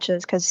to watch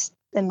us because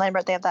in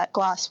Lambert they have that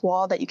glass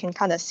wall that you can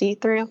kind of see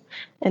through.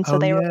 And so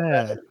they were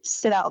able to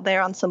sit out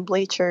there on some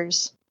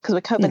bleachers because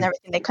with COVID and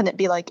everything, they couldn't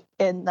be like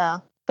in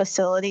the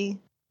facility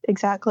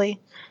exactly.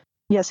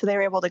 Yeah, so they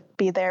were able to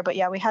be there. But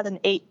yeah, we had an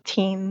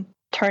 8-team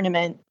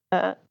tournament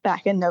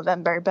back in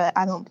November, but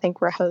I don't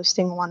think we're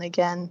hosting one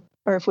again.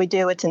 Or if we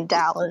do, it's in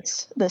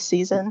Dallas this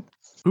season.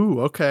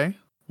 Ooh, okay.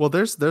 Well,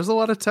 there's a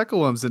lot of tech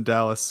alums in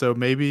Dallas, so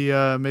maybe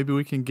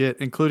we can get,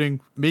 including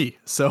me.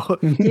 So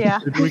yeah,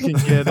 maybe we can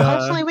get.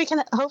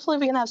 Hopefully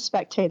we can have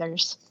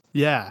spectators.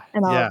 Yeah,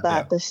 and all of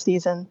that this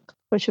season,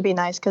 which would be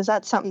nice because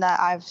that's something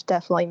that I've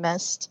definitely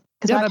missed.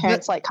 Because my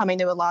parents like coming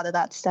to a lot of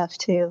that stuff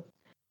too.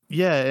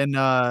 Yeah,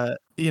 and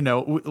you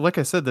know, like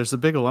I said, there's a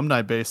big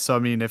alumni base. So I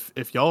mean,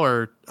 if y'all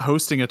are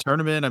hosting a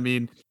tournament, I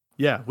mean,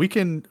 yeah, we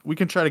can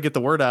try to get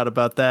the word out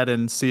about that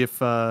and see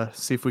if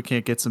we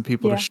can't get some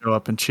people to show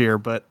up and cheer.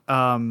 But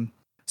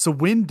so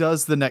when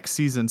does the next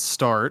season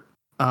start?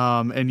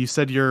 And you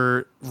said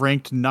you're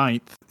ranked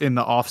 9th in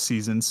the off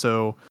season.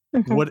 So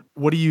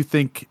what do you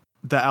think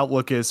the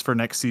outlook is for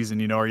next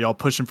season? You know, are y'all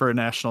pushing for a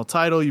national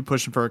title? You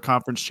pushing for a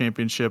conference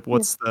championship?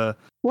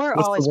 We're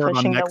always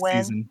pushing the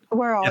win. Season?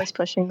 We're always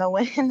pushing the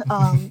win.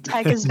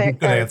 Tech is very,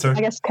 I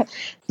guess,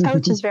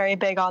 coach is very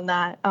big on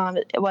that.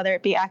 Whether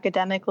it be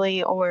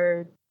academically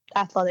or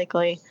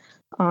athletically,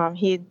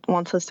 he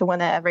wants us to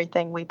win at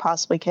everything we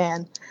possibly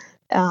can.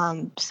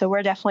 So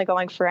we're definitely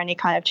going for any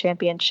kind of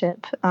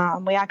championship.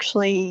 We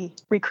actually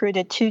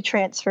recruited 2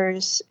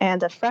 transfers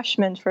and a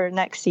freshman for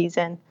next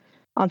season,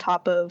 on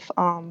top of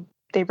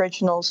the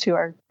originals who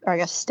are, I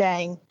guess,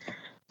 staying.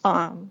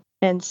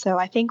 And so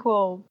I think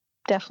we'll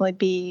definitely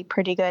be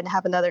pretty good and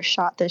have another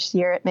shot this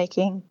year at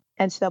making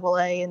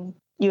NCAA and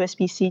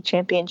USBC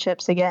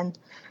championships again.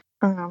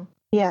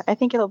 Yeah, I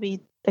think it'll be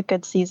a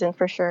good season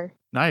for sure.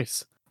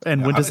 Nice.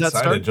 And when does that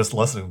start? Just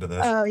listening to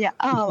this. Oh, yeah.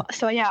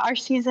 So yeah, our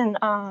season,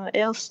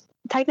 it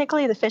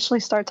officially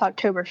starts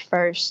October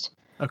 1st.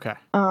 Okay.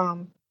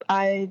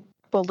 I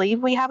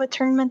believe we have a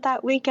tournament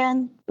that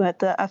weekend, but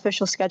the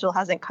official schedule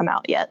hasn't come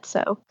out yet,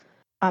 so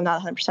I'm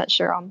not 100%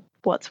 sure on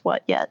what's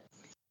what yet.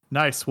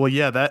 Nice. Well,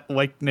 yeah, that,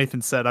 like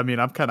Nathan said, I mean,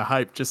 I'm kind of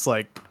hyped, just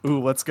like,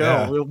 ooh, let's go.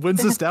 Yeah.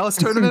 When's this Dallas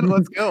tournament?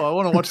 Let's go. I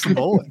want to watch some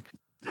bowling.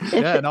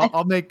 Yeah, and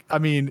I'll make, I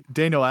mean,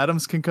 Daniel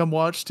Adams can come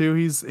watch too.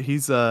 He's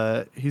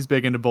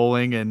big into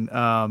bowling, and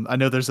I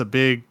know there's a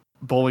big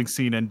bowling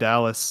scene in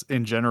Dallas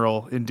in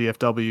general in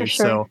DFW.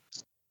 Sure.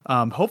 So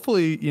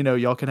hopefully, you know,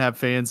 y'all can have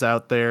fans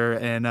out there,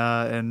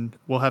 and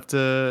we'll have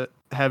to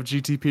have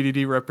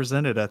GTPDD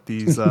represented at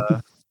these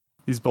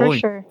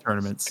bowling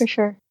tournaments. For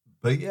sure.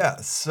 But yeah,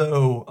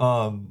 so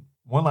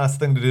one last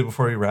thing to do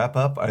before we wrap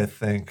up, I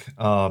think,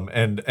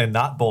 and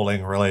not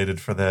bowling related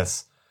for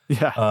this.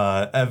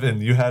 Yeah. Evan,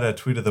 you had a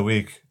tweet of the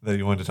week that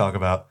you wanted to talk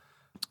about.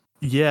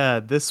 Yeah,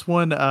 this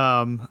one,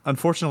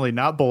 unfortunately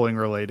not bowling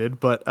related,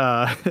 but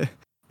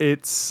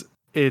it's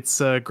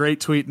a great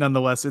tweet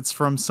nonetheless. It's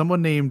from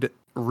someone named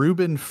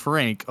Ruben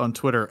Frank on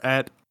Twitter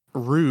at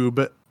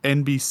Rube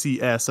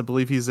NBCS. I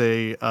believe he's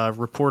a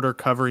reporter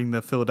covering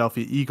the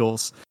Philadelphia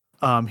Eagles.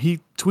 He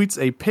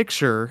tweets a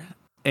picture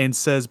and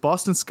says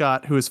Boston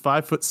Scott, who is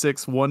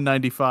 5'6",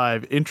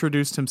 195,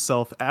 introduced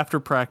himself after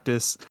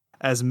practice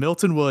as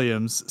Milton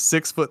Williams,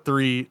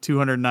 6'3",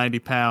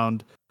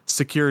 290-pound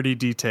security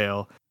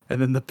detail.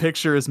 And then the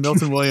picture is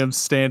Milton Williams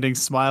standing,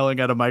 smiling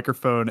at a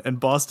microphone, and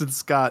Boston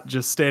Scott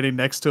just standing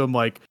next to him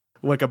like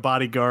a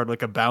bodyguard,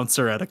 like a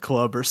bouncer at a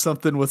club or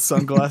something with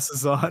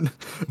sunglasses on.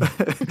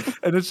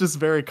 And it's just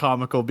very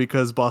comical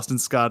because Boston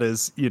Scott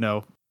is, you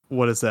know,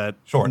 what is that?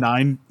 Short.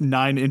 9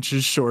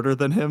 inches shorter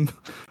than him.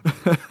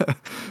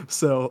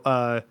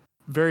 So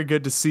very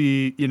good to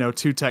see, you know,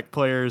 2 Tech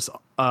players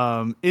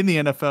in the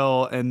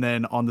NFL and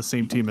then on the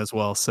same team as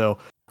well. So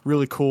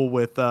really cool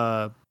with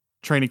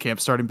training camp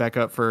starting back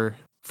up for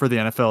the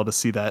NFL to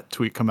see that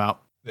tweet come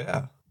out.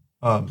 Yeah.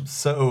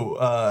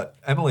 So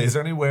Emily, is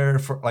there anywhere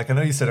for, like, I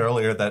know you said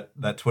earlier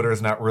that Twitter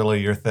is not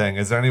really your thing.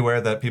 Is there anywhere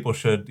that people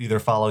should either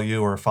follow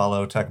you or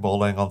follow Tech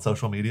Bowling on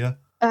social media?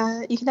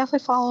 You can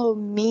definitely follow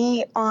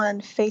me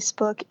on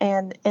Facebook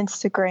and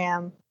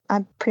Instagram.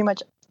 I'm pretty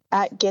much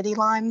at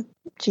GittyLime,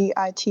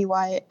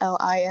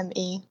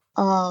 GITYLIME.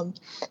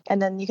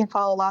 And then you can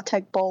follow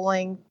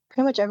LATechBOWL'S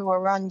pretty much everywhere.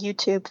 We're on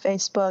YouTube,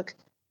 Facebook.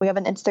 We have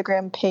an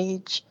Instagram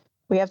page.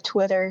 We have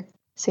Twitter.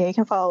 So you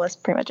can follow us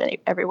pretty much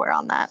everywhere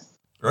on that.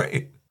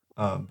 Great.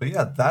 But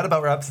yeah, that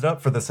about wraps it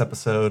up for this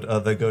episode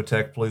of the Go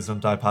Tech Please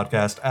Don't Die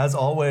podcast. As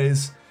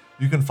always,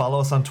 you can follow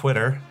us on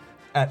Twitter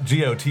at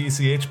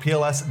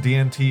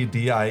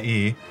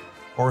GOTCHPLSDNTDIE,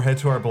 or head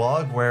to our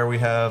blog where we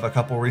have a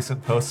couple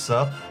recent posts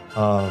up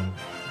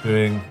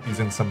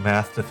using some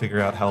math to figure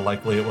out how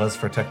likely it was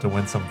for Tech to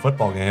win some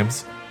football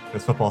games,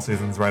 because football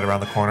season's right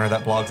around the corner.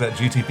 That blog's at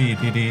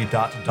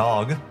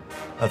gtpdd.dog.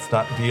 That's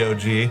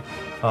 .dog.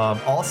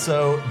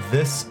 Also,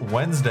 this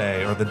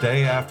Wednesday, or the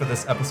day after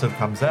this episode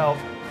comes out,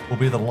 will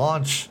be the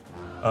launch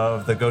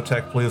of the Go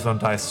Tech Please Don't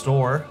Die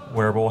store,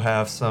 where we'll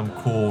have some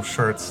cool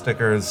shirts,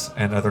 stickers,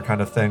 and other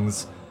kind of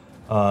things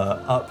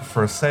up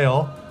for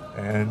sale,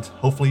 and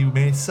hopefully you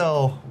may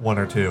sell one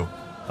or two.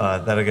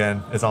 That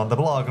again is on the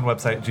blog and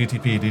website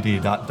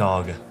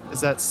gtpdd.dog.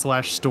 Is that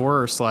 /store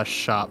or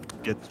 /shop?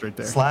 Get straight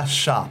there.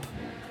 /shop.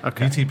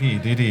 Okay.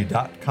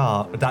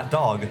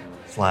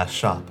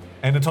 gtpdd.dog/shop.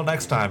 And until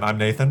next time, I'm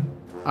Nathan.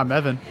 I'm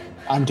Evan.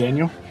 I'm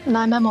Daniel. And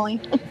I'm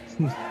Emily.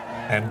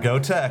 And Go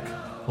Tech,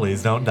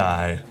 please don't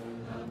die.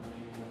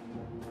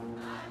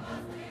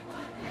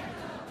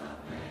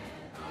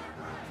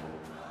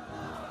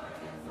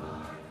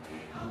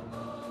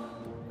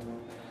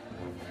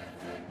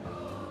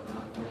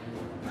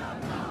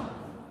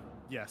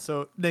 Yeah,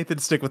 so Nathan,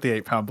 stick with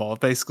the 8-pound ball.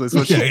 Basically, is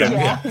what you said.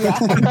 Yeah.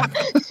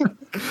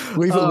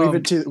 Leave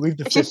it to the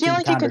If you feel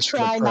like you could 15-pounders to the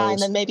try 9, pros.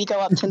 then maybe go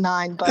up to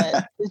 9,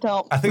 but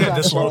don't. I think I rush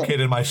it.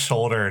 dislocated my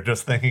shoulder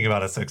just thinking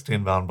about a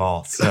 16-pound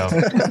ball. So.